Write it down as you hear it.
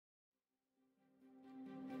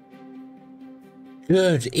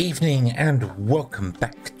Good evening and welcome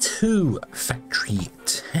back to Factory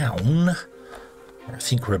Town. I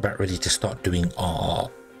think we're about ready to start doing our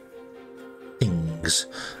things.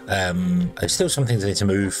 There's still some things I need to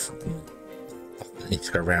move. I need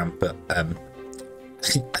to go around, but I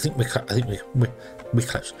think we're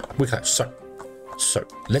close. We're close. So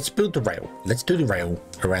let's build the rail. Let's do the rail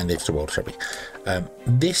around the edge of the world, shall we?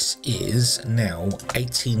 This is now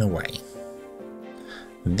 18 away.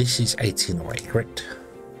 This is 18 away, correct?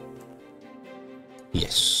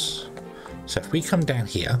 Yes. So if we come down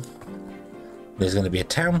here, there's going to be a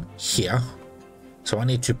town here. So I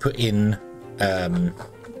need to put in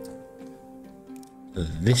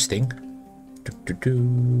this thing.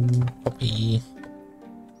 Copy.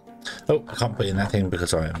 Oh, I can't put in that thing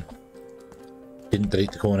because I didn't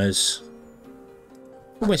delete the corners.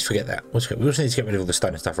 Always forget that. We also need to get rid of all the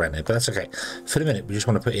stone and stuff around there, but that's okay. For the minute, we just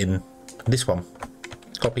want to put in this one.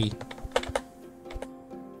 Copy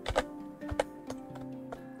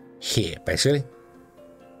here, basically.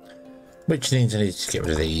 Which means I need to get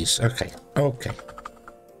rid of these. Okay. Get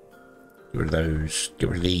rid of those. Get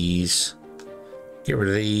rid of these. Get rid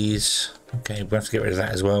of these. Okay, we have to get rid of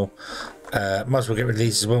that as well. Might as well get rid of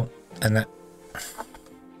these as well. And that.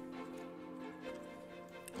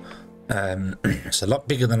 It's a lot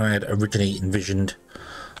bigger than I had originally envisioned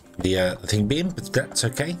the thing being, but that's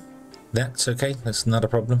okay. That's okay. That's not a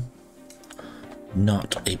problem.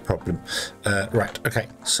 Not a problem. Right. Okay.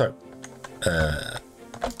 So,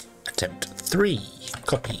 attempt 3.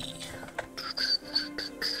 Copy.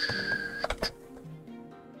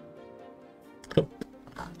 Oh,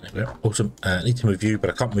 there we go. Awesome. I need to move you, but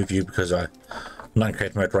I can't move you because I'm not in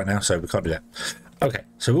creative mode right now, so we can't do that. Okay.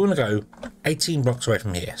 So we want to go 18 blocks away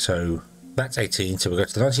from here. So that's 18. So we go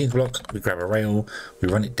to the 19th block. We grab a rail. We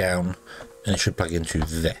run it down, and it should plug into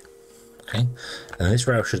there. Okay, and this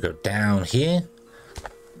rail should go down here.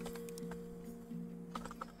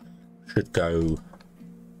 Should go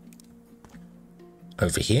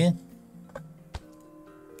over here.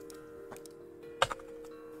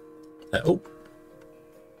 Oh,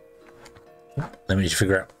 let me just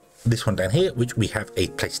figure out this one down here, which we have a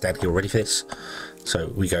place down here already for this. So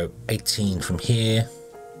we go 18 from here.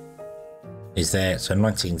 Is there? So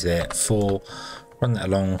 19's there. 4. Run that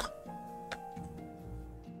along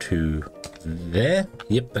to there.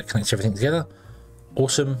 Yep, that connects everything together.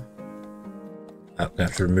 Awesome. I'm going to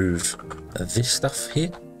have to remove this stuff here.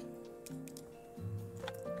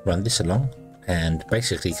 Run this along and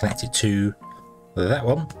basically connect it to that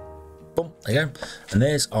one. Boom, there you go. And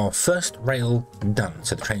there's our first rail done.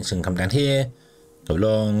 So the train's going to come down here, go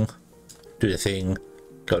along, do the thing,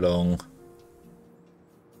 go along.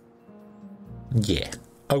 Yeah.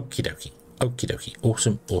 Okie dokie. Okie dokie.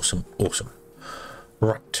 Awesome, awesome, awesome.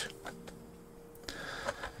 Right.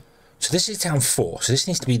 So this is town 4. So this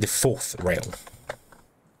needs to be the 4th rail.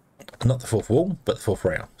 Not the 4th wall, but the 4th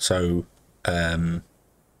rail. So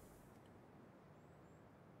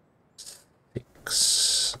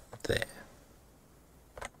 6 there.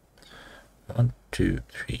 1, 2,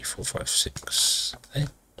 3, 4, 5, 6 there.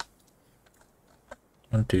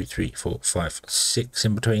 1, 2, 3, 4, 5, 6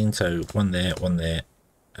 in between. So 1 there, 1 there,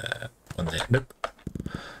 1 there. Nope.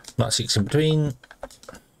 Not 6 in between.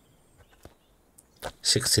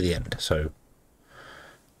 6 to the end. So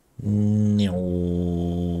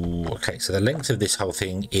okay, so the length of this whole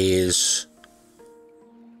thing is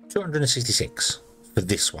 266 for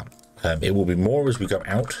this one. It will be more as we go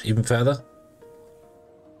out even further.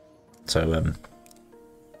 So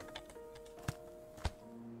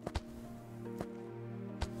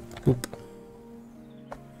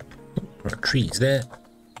right, trees there.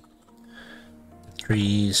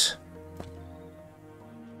 Trees.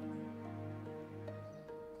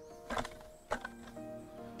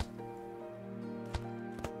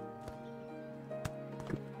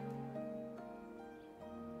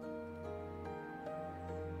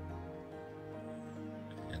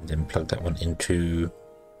 Then plug that one into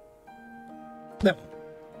that one.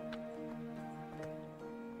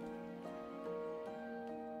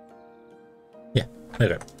 Yeah, there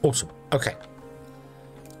we go. Awesome. Okay.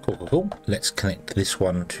 Cool. Let's connect this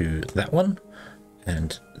one to that one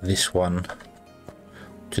and this one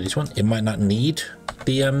to this one. It might not need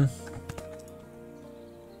the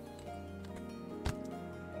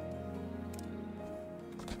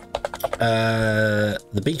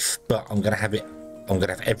beef, but I'm gonna have it. I'm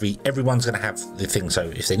gonna have everyone's gonna have the thing, so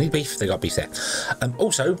if they need beef, they got beef there.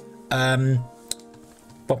 Also, I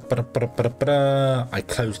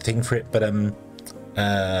closed the thing for it, but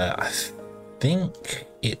I think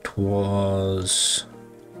it was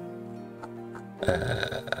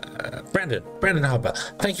Brandon Harper,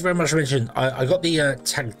 thank you very much for mentioning. I got the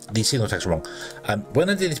signal tags wrong. When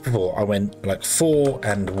I did this before, I went like 4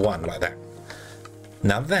 and 1 like that.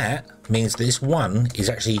 Now that means this 1 is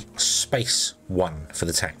actually space 1 for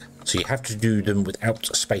the tag. So you have to do them without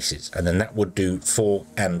spaces, and then that would do 4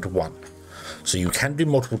 and 1. So you can do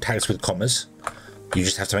multiple tags with commas. You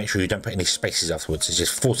just have to make sure you don't put any spaces afterwards. It's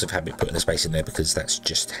just force of habit putting a space in there because that's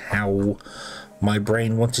just how my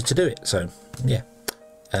brain wanted to do it. So yeah.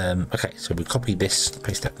 Okay, so we copy this,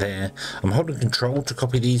 paste that there. I'm holding control to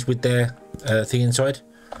copy these with their thing inside.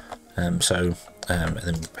 And then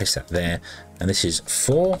we paste that there. And this is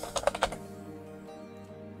 4.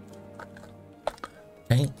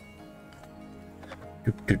 Okay.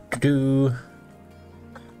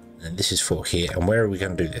 And this is 4 here. And where are we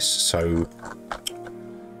going to do this? So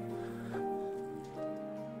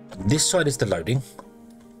this side is the loading.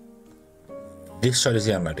 This side is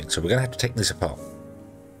the unloading. So we're going to have to take this apart.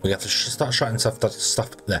 We have to start shutting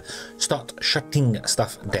start shutting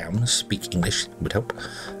stuff down. Speak English would help.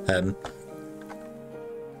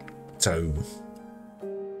 So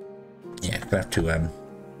yeah, gonna have to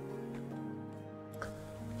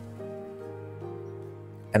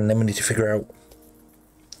and then we need to figure out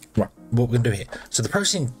right what we're gonna do here. So the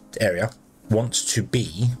processing area wants to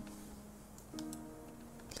be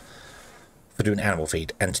for doing animal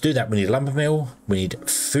feed, and to do that we need a lumber mill, we need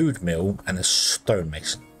food mill, and a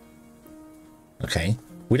stonemason. Okay,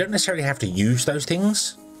 we don't necessarily have to use those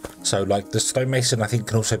things. So like the stonemason I think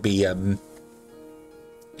can also be in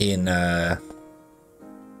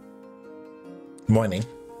mining.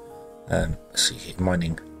 Let's see here,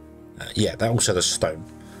 mining. Yeah, that also does stone.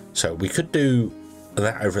 So we could do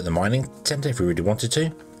that over at the mining center if we really wanted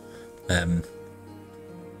to. But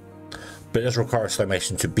it does require a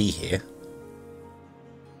stonemason to be here.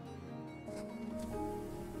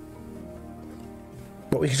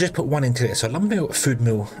 But we could just put 1 into it. So lumber mill, food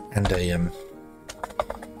mill, and a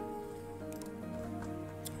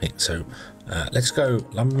so let's go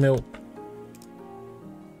lumber mill,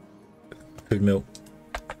 food mill,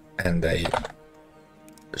 and a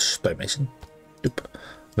stonemason.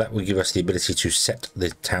 That will give us the ability to set the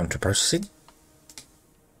town to processing.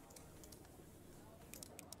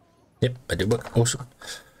 Yep, that did work. Awesome.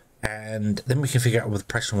 And then we can figure out what the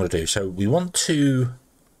price we want to do. So we want to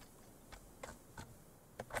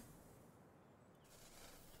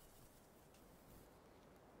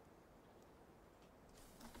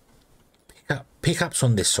pickups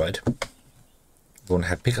on this side. We want to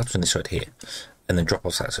have pickups on this side here, and then drop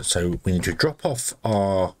off that side. So we need to drop off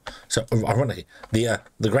our. So ironically, the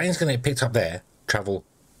grain's going to get picked up there, travel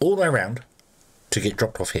all the way around to get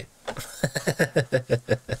dropped off here.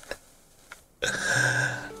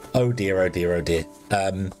 Oh dear, oh dear, oh dear.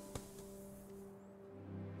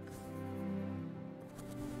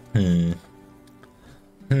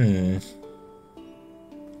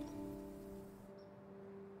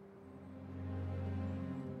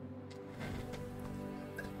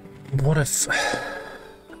 What if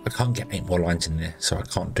I can't get 8 more lines in there, so I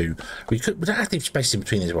can't do. We don't have to leave space in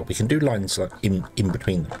between as well. We can do lines like in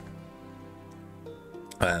between them.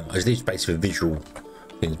 I just leave space for visual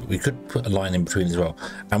things, but we could put a line in between as well,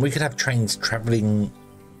 and we could have trains traveling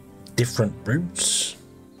different routes.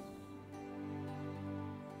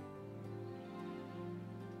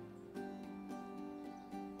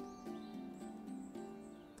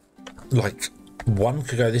 Like 1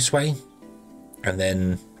 could go this way, and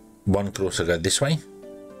then 1 could also go this way.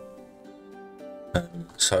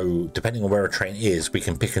 So depending on where a train is, we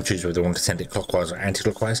can pick and choose whether we want to send it clockwise or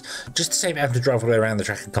anti-clockwise, just to save having to drive all the way around the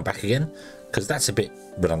track and come back again, because that's a bit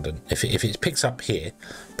redundant. If it picks up here,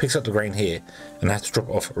 picks up the grain here, and has to drop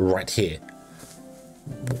it off right here,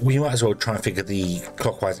 we might as well try and figure the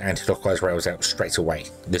clockwise and anti-clockwise rails out straight away.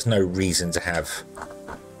 There's no reason to have.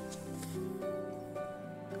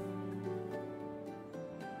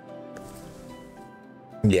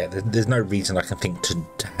 Yeah, there's no reason I can think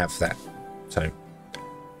to have that. So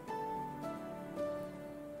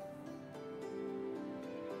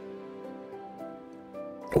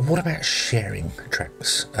what about sharing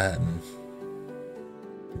tracks?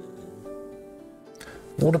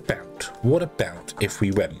 What about if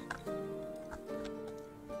we went,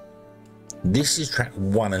 this is track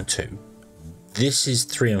 1 and 2, this is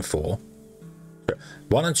 3 and 4,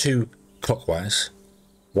 1 and 2 clockwise,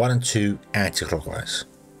 1 and 2 anti-clockwise,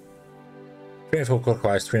 3 and 4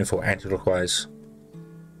 clockwise, 3 and 4 anti-clockwise.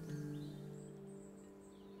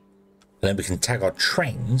 And then we can tag our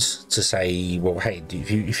trains to say, well, hey,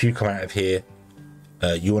 if you come out of here,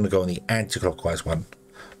 you want to go on the anti-clockwise one,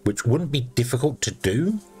 which wouldn't be difficult to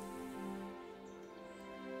do.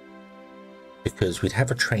 because we'd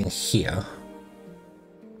have a train here.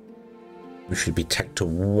 We should be tacked to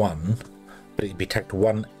 1, but it'd be tacked to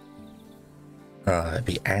 1. It'd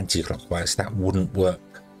be anti-clockwise. That wouldn't work.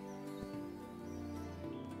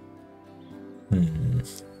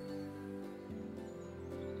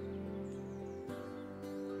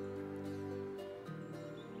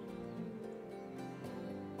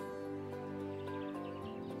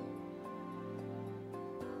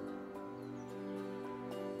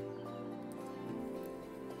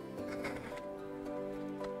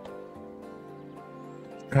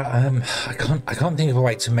 I can't think of a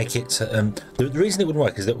way to make it. The reason it wouldn't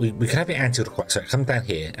work is that we could have it anti-clockwise. So it comes down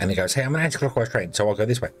here and it goes, "Hey, I'm an anti-clockwise train, so I'll go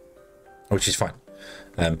this way," which is fine.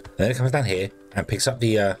 Then it comes down here and picks up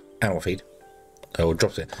the animal feed, or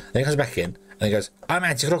drops it. Then it comes back in and it goes, "I'm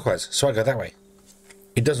anti-clockwise, so I go that way."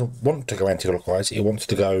 It doesn't want to go anti-clockwise. It wants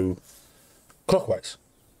to go clockwise.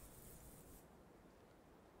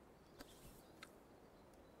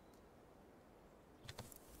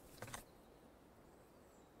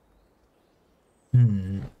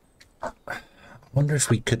 I wonder if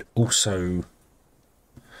we could also,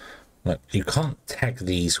 like, you can't tag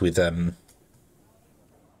these with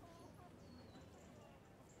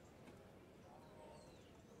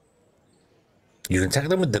you can tag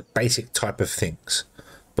them with the basic type of things,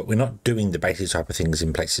 but we're not doing the basic type of things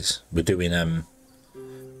in places. We're doing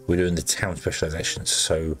the town specializations,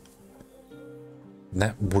 so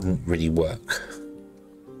that wouldn't really work.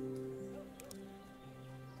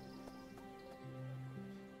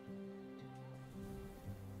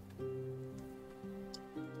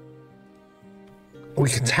 We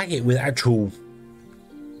can tag it with actual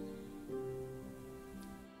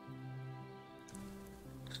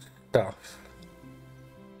stuff.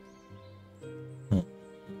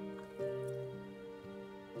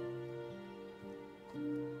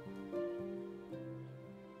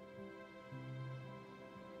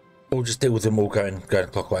 Or just deal with them all going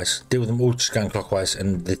clockwise. Deal with them all just going clockwise,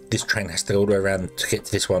 and this train has to go all the way around to get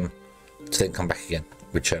to this one, to then come back again.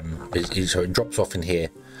 Which so it drops off in here.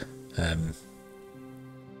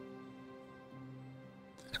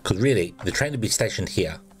 Because really, the train will be stationed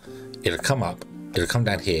here. It'll come up, it'll come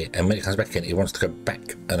down here, and when it comes back in, it wants to go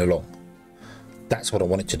back and along. That's what I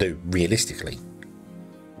want it to do, realistically.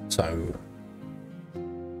 So...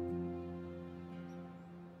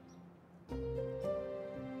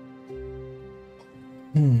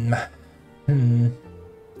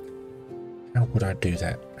 How would I do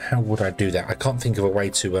that? How would I do that? I can't think of a way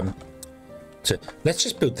to let's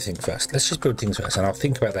just build the thing first. Let's just build things first, and I'll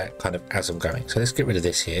think about that kind of as I'm going. So let's get rid of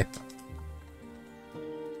this here.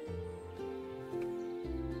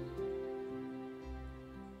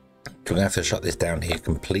 We're gonna have to shut this down here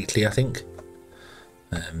completely, I think.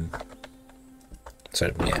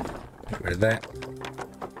 So yeah, get rid of that.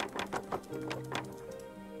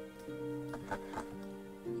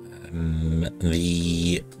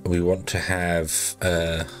 We want to have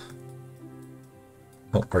oh,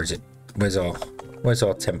 where is it? Where's our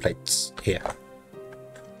templates here?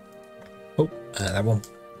 Oh, that one.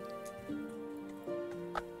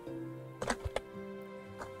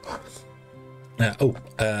 Right, I'm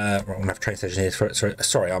gonna have train station here.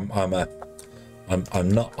 Sorry, I'm not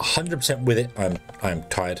 100% with it. I'm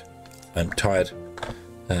tired.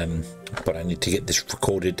 But I need to get this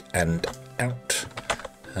recorded and out.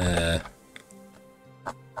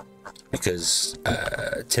 Because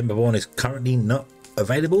Timberborn is currently not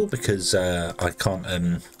available because I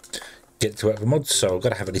can't get to work with mods, so I've got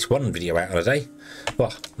to have at least one video out on a day.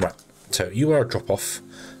 Well, right, so you are a drop off,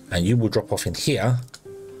 and you will drop off in here.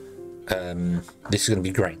 This is going to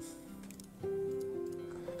be grain.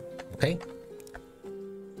 Okay.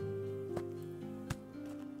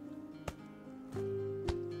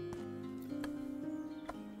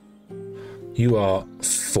 You are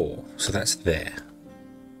 4, so that's there.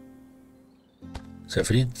 So if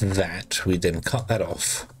we did that, we then cut that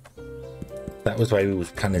off. That was the way we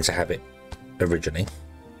was planning to have it originally.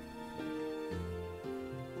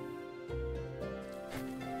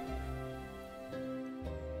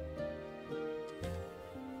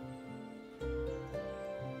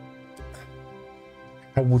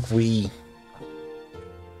 How would we...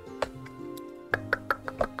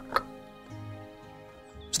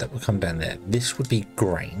 So that would come down there. This would be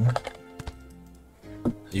grain.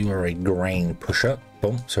 You are a grain pusher.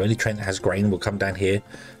 Boom. So any train that has grain will come down here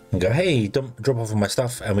and go, "Hey, drop off all my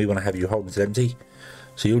stuff, and we want to have you hold it empty."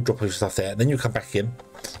 So you'll drop off your stuff there. Then you'll come back in,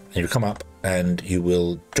 and you'll come up, and you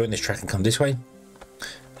will join this track and come this way. And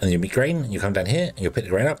then you'll meet grain, and you come down here, and you'll pick the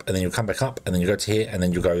grain up, and then you'll come back up, and then you go to here, and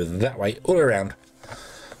then you'll go that way, all around.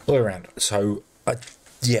 So,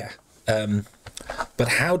 yeah. But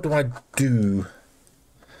But how do I do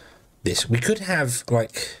this? We could have,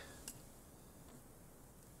 like...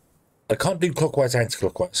 I can't do clockwise,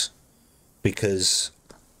 anti-clockwise. Because,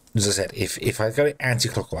 as I said, if I go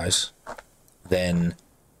anti-clockwise, then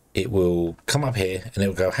it will come up here and it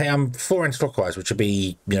will go, hey, I'm 4 anti-clockwise, which would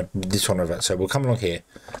be, you know, this one over. So we'll come along here.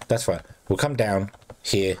 That's fine. We'll come down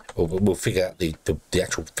here, or we'll figure out the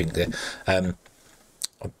actual thing there.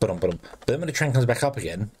 But then when the train comes back up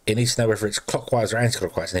again, it needs to know whether it's clockwise or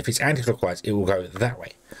anti-clockwise. And if it's anti-clockwise, it will go that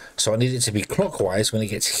way. So I need it to be clockwise when it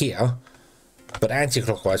gets here, but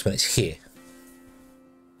anti-clockwise when it's here.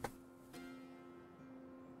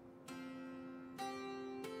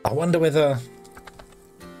 I wonder whether...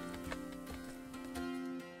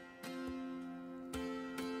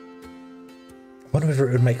 it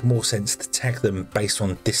would make more sense to tag them based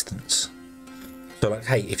on distance. So like,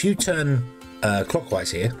 hey, if you turn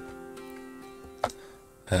clockwise here,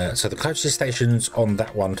 so the closest stations on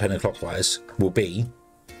that one turning clockwise will be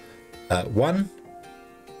 1,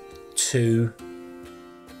 2,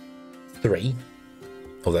 3,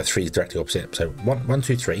 although 3 is directly opposite, so 1,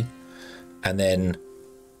 2, 3, and then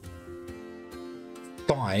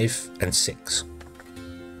 5 and 6.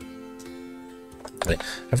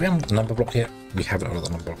 Have we got the number block yet? We haven't got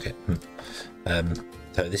the number block yet.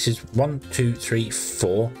 So this is 1, 2, 3,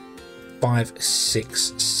 4, 5,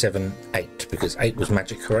 6, 7, 8, because 8 was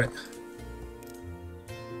magic, correct?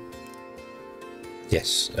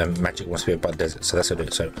 Yes, magic wants to be above desert, so that's how I do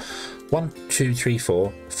it. So 1, 2, 3,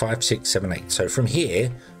 4, 5, 6, 7, 8. So from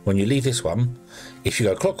here, when you leave this one, if you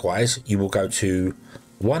go clockwise, you will go to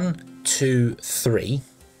 1, 2, 3,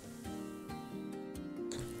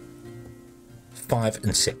 5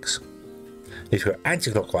 and 6. If you go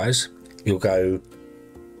anti-clockwise, you'll go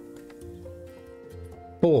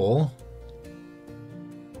 4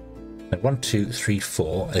 and 1, 2, 3,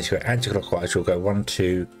 4. And if you go anti-clockwise, you'll go 1,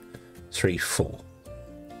 2, 3, 4.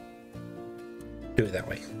 Do it that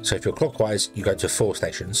way. So if you're clockwise, you go to 4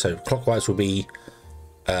 stations. So clockwise will be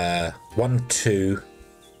 1, 2,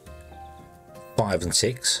 5 and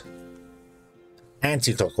 6.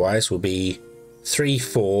 Anti-clockwise will be 3,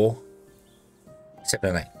 4, 7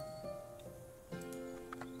 and 8.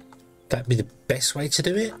 That'd be the best way to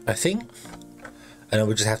do it, I think. And then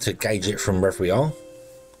we'll just have to gauge it from wherever we are.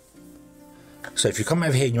 So if you come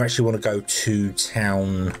over here and you actually want to go to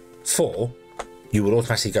town 4, you will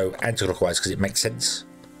automatically go anti-clockwise because it makes sense.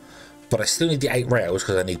 But I still need the 8 rails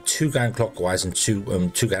because I need 2 going clockwise and 2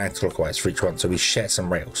 going anti-clockwise for each one. So we share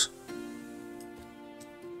some rails.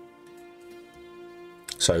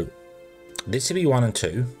 So this would be 1 and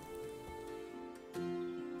 2.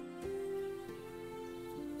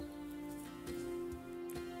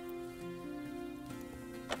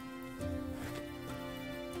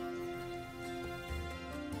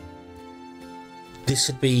 This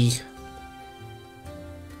would be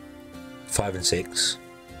 5 and 6.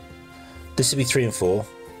 This would be 3 and 4.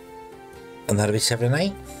 And that'll be 7 and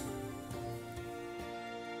 8.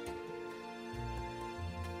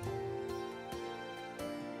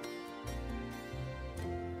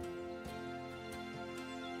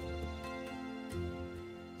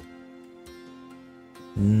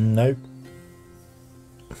 Nope.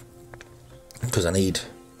 Because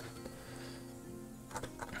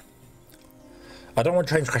I don't want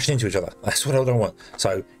trains crashing into each other. That's what I don't want.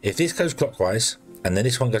 So if this goes clockwise, and then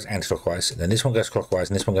this one goes anti-clockwise, and then this one goes clockwise,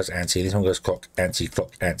 and this one goes anti, this one goes clock, anti,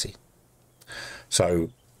 clock, anti.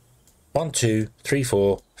 So 1, 2, 3,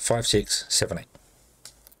 4, 5, 6, 7,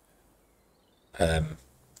 8.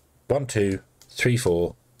 1, 2, 3,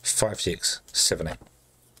 4, 5, 6, 7, 8.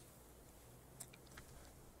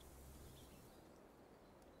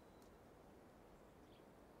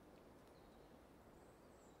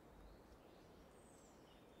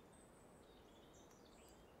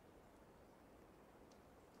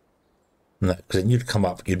 No, because then you'd come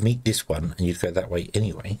up, you'd meet this one, and you'd go that way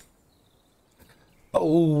anyway.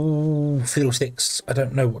 Oh, fiddlesticks. I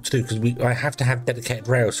don't know what to do, because I have to have dedicated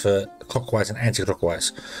rails for clockwise and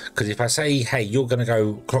anti-clockwise. Because if I say, hey, you're going to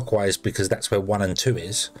go clockwise because that's where 1 and 2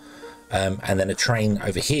 is, and then a train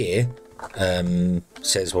over here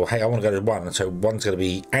says, well, hey, I want to go to 1, and so 1's going to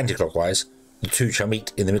be anti-clockwise, the 2 shall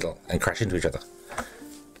meet in the middle and crash into each other.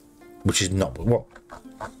 Which is not what...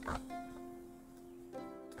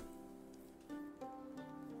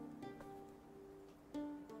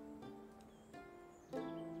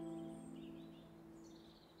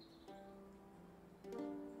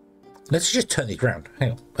 Let's just turn these round.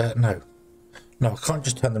 Hang on. No, I can't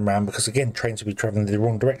just turn them round because, again, trains will be travelling in the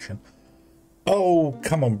wrong direction. Oh,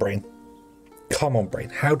 come on, brain. Come on, brain.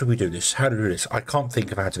 How do we do this? How do we do this? I can't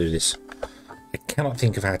think of how to do this. I cannot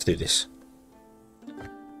think of how to do this.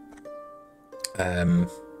 I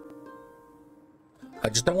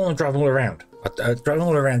just don't want to drive all around. Driving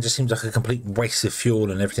all around just seems like a complete waste of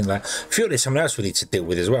fuel and everything like that. Fuel is something else we need to deal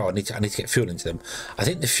with as well. I need to get fuel into them. I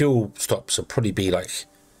think the fuel stops will probably be like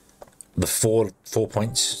the four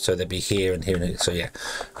points, so they'll be here and here and here. So yeah,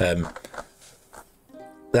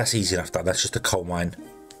 that's easy enough done. That's just a coal mine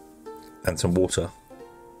and some water.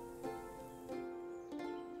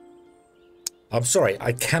 I'm sorry,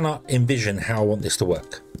 I cannot envision how I want this to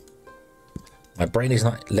work. My brain is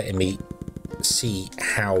not letting me see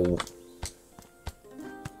how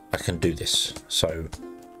I can do this. So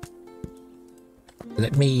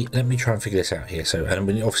let me try and figure this out here. So, and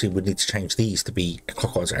we obviously would need to change these to be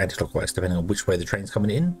clockwise or anti-clockwise depending on which way the train's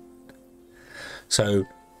coming in. So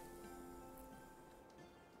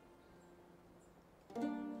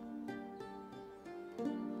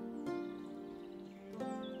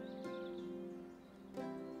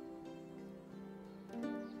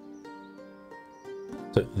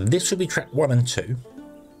this should be track 1 and 2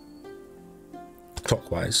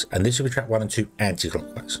 clockwise, and this should be track 1 and 2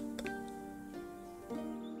 anti-clockwise.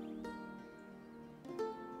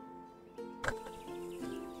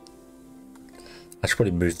 I should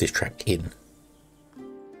probably move this track in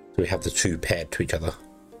so we have the two paired to each other,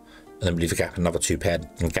 and then leave a gap, another two paired,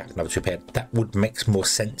 and gap, another two paired. That would make more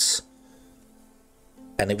sense,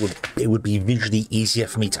 and it would be visually easier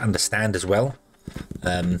for me to understand as well.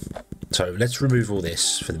 So let's remove all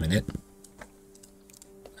this for the minute.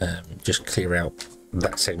 Just clear out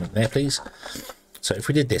that segment there, please. So if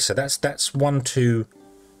we did this, so that's 1, 2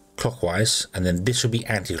 clockwise, and then this will be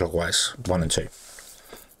anti-clockwise, 1 and 2.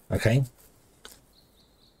 Okay.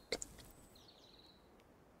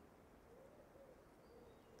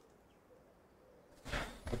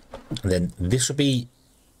 And then this will be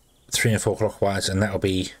 3 and 4 clockwise, and that will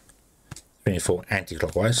be 3 and 4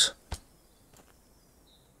 anti-clockwise.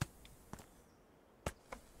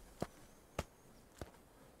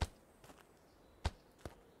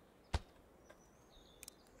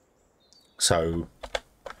 So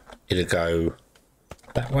it'll go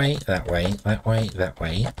that way, that way, that way, that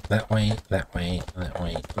way, that way, that way, that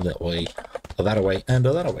way, that way, or that way, and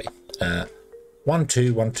or that way. 1,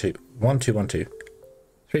 2, 1, 2, 1, 2, 1, 2,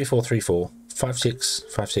 3, 4, 3, 4, 5, 6,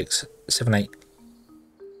 5, 6, 7, 8,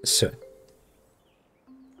 7.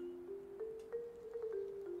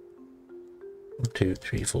 1, 2,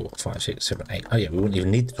 3, 4, 5, 6, 7, 8. Oh yeah, we wouldn't even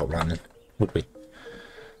need the top line then, would we?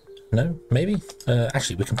 No, maybe.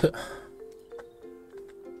 Actually, we can put.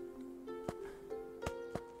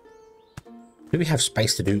 Do we have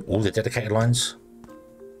space to do all the dedicated lines?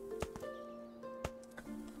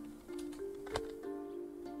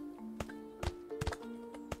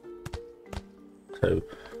 So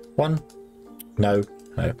 1, no,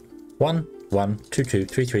 1, 1, 2, 2,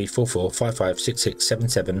 3, 3, 4, 4, 5, 5, 6, 6, 7,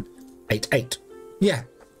 7, 8, 8. Yeah.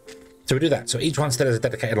 So we do that. So each one still has a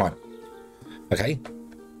dedicated line. Okay.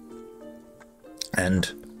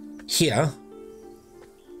 And here,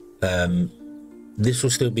 this will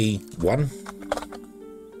still be 1.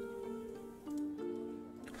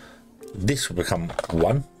 This will become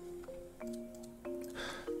 1.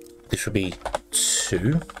 This will be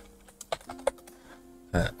 2.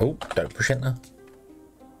 Oh, don't push enter.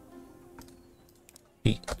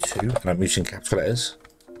 Be 2, and I'm using capital letters.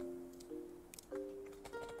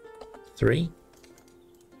 3.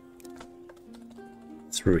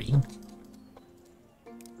 3.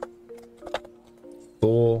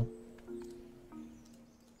 4.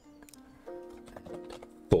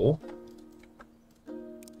 4.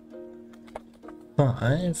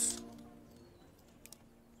 5.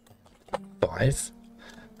 5.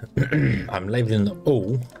 I'm labeling them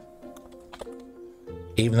all,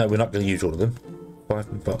 even though we're not going to use all of them. 5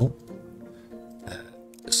 and 4.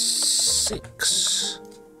 6.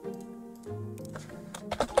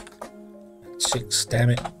 6, damn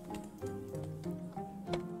it.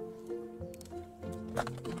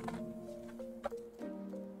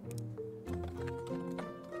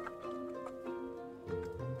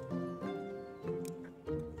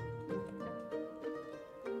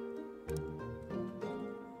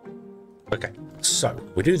 Okay, so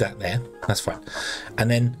we do that there, that's fine. And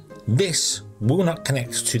then this will not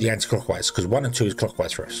connect to the anti-clockwise because 1 and 2 is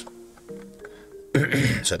clockwise for us.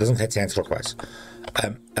 So it doesn't connect to the anti-clockwise.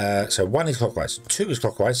 So 1 is clockwise, 2 is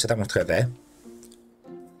clockwise, so that one's go there.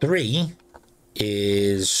 3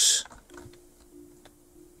 is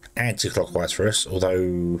anti-clockwise for us,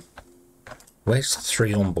 although where's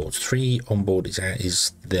 3 on board? 3 on board is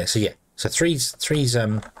there. So yeah, so 3's 3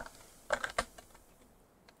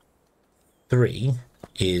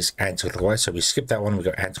 is anti-clockwise, so we skip that one, we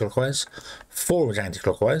go anti-clockwise. 4 is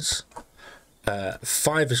anti-clockwise.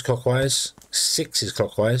 5 is clockwise, 6 is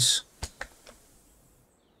clockwise,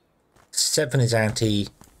 7 is anti,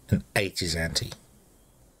 and 8 is anti.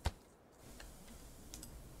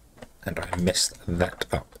 And I messed that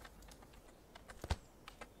up.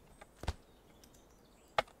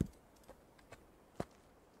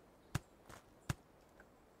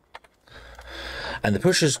 And the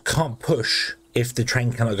pushers can't push if the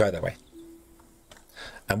train cannot go that way.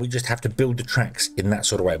 And we just have to build the tracks in that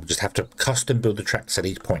sort of way. We just have to custom build the tracks at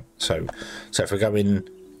each point. So if we're going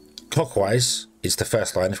clockwise, it's the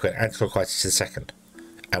first line. If we're going anti-clockwise, it's the second.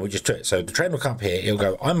 And we just do it. So the train will come up here. It'll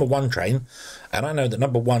go, I'm a 1 train. And I know that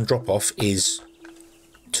number 1 drop-off is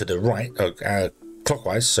to the right,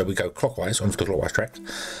 clockwise. So we go clockwise onto the clockwise track.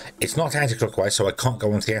 It's not anti-clockwise, so I can't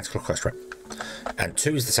go onto the anti-clockwise track. And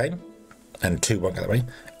 2 is the same. And 2 won't go that way,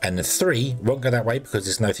 and the 3 won't go that way because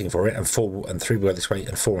there's nothing for it, and 4 and 3 will go this way,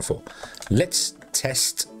 and 4 and 4. Let's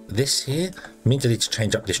test this here. It means I need to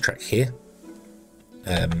change up this track here.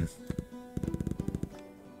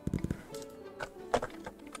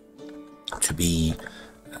 To be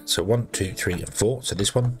so 1, 2, 3, and 4. So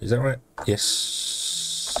this one, is that right?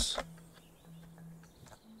 Yes.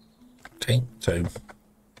 Okay, so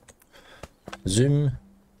zoom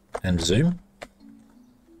and zoom.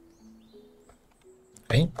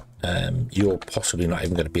 Okay, you're possibly not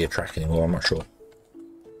even going to be a track anymore, I'm not sure.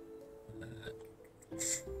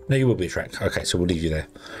 No, you will be a track. Okay, so we'll leave you there.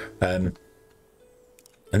 And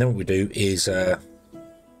then what we do is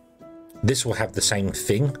this will have the same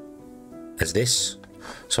thing as this.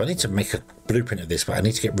 So I need to make a blueprint of this, but I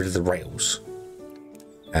need to get rid of the rails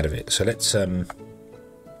out of it. So let's do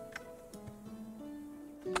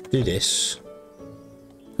this.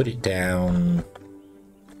 Put it down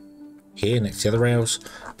here next to the other rails,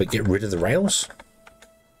 but get rid of the rails.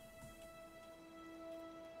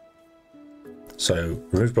 So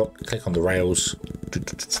remove block, click on the rails,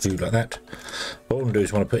 do like that. What I want to do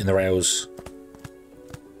is I want to put in the rails.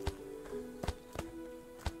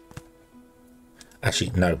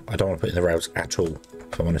 Actually, no, I don't want to put in the rails at all,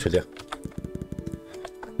 if I'm honest with you.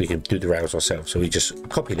 We can do the rails ourselves. So we just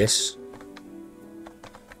copy this,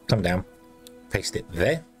 come down, paste it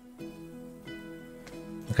there.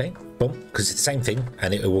 Okay, boom, because it's the same thing,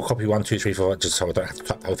 and it will copy 1, 2, 3, 4, just so I don't have to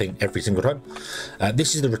cut the whole thing every single time.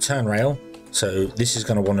 This is the return rail, so this is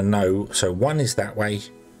going to want to know. So 1 is that way,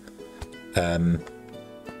 2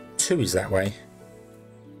 is that way,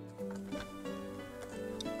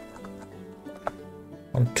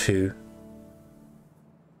 1, 2,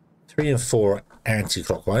 3 and 4 are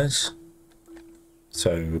anti-clockwise.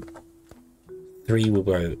 So 3 will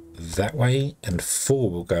go that way, and 4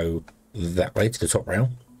 will go that way to the top rail.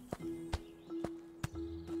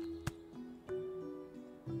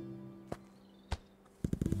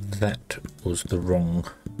 That was the wrong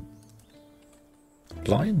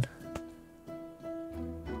line.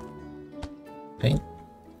 Okay.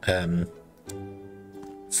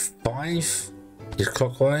 5 is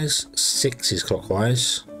clockwise, 6 is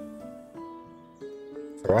clockwise.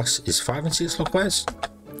 For us, is 5 and 6 clockwise?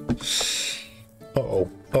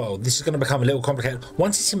 Uh-oh, this is going to become a little complicated.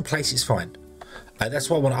 Once it's in place, it's fine. That's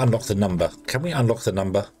why I want to unlock the number. Can we unlock the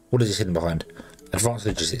number? What is this hidden behind? Advanced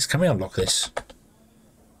logistics. Can we unlock this?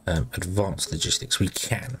 Advanced logistics. We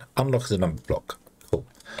can unlock the number block. Cool.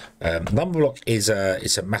 Number block is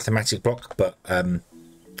it's a mathematic block, but I'm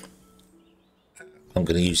going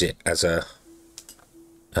to use it as a.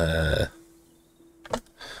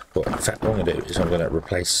 Well, in fact, what I'm going to do is I'm going to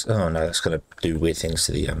replace. Oh no, that's going to do weird things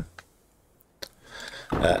to the.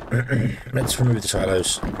 Let's remove the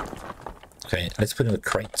silos. Okay, let's put in the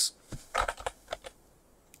crates.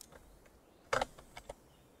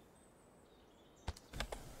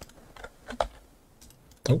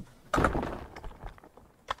 Oh,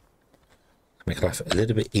 make life a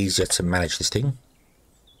little bit easier to manage this thing.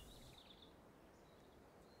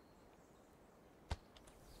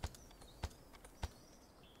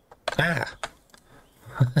 Ah,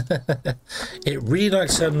 it really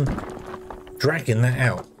likes dragging that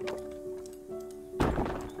out.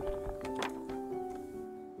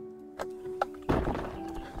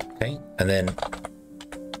 Okay, and then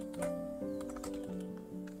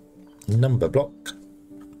number block.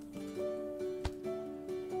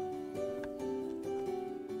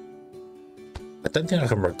 I don't think I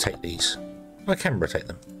can rotate these. I can rotate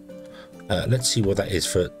them. Let's see what that is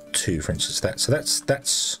for 2, for instance.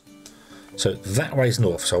 So that way is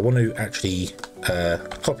north. So I want to actually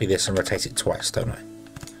copy this and rotate it twice, don't I?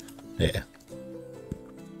 Yeah.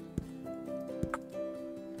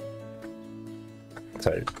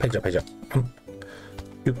 So page up, page up.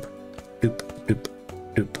 Doop, doop, doop,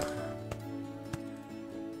 doop.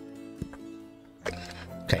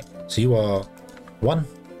 So you are 1,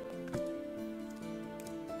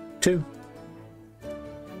 2,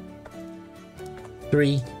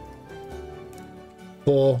 3,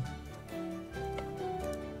 4,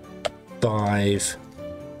 5,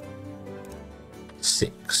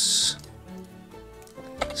 6,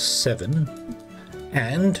 7,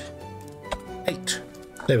 and 8.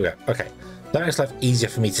 There we go. Okay, that makes life easier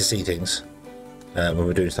for me to see things when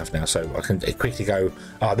we're doing stuff now. So I can quickly go,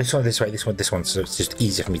 oh, this one this way, this one this one. So it's just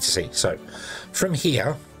easier for me to see. So from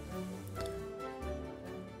here,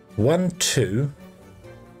 1, 2,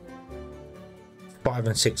 5,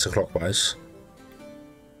 and 6 are clockwise.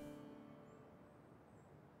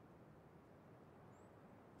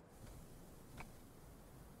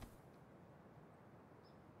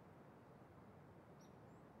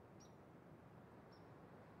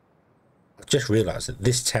 Just realized that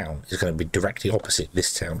this town is going to be directly opposite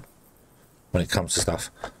this town when it comes to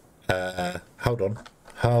stuff. Hold on.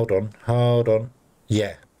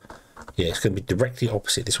 Yeah, it's going to be directly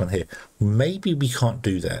opposite this one here. Maybe we can't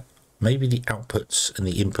do that. Maybe the outputs and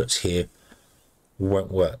the inputs here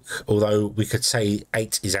won't work, although we could say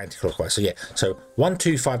 8 is anti-clockwise. So yeah, so 1,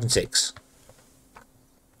 2, 5, and 6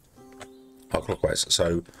 are clockwise.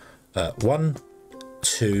 So 1,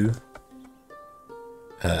 2,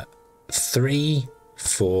 3,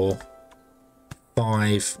 4,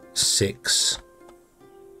 5, 6,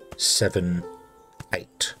 7,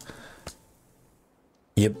 8.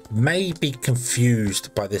 You may be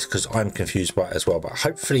confused by this because I'm confused by it as well, but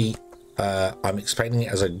hopefully I'm explaining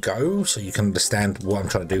it as I go so you can understand what I'm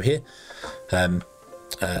trying to do here. Then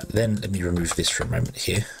let me remove this for a moment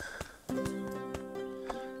here.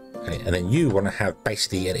 Okay, and then you want to have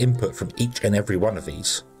basically an input from each and every one of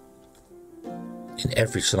these in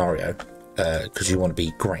every scenario, because you want to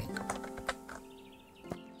be grain.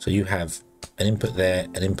 So you have an input there,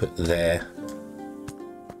 an input there.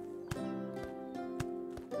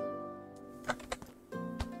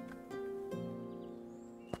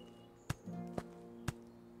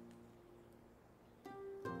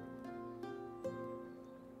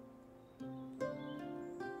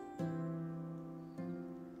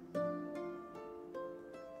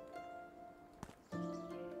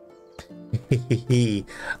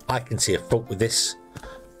 I can see a fault with this.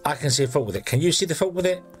 I can see a fault with it. Can you see the fault with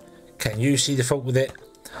it? Can you see the fault with it?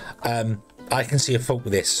 I can see a fault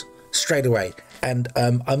with this straight away. And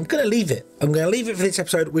I'm going to leave it. I'm going to leave it for this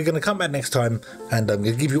episode. We're going to come back next time and I'm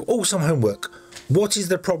going to give you all some homework. What is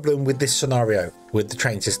the problem with this scenario with the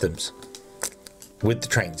train systems? With the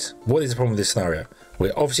trains. What is the problem with this scenario?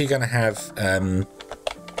 We're obviously going to have...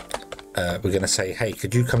 we're going to say, hey,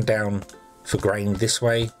 could you come down for grain this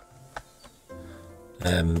way?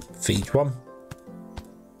 For each one.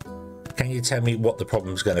 Can you tell me what the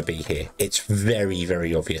problem's going to be here? It's very,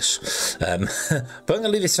 very obvious. But I'm going to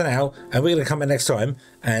leave this for now, and we're going to come back next time,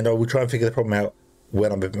 and I will try and figure the problem out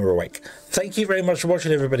when I'm a bit more awake. Thank you very much for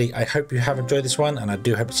watching, everybody. I hope you have enjoyed this one, and I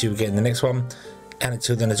do hope to see you again in the next one. And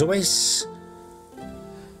until then, as always,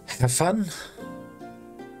 have fun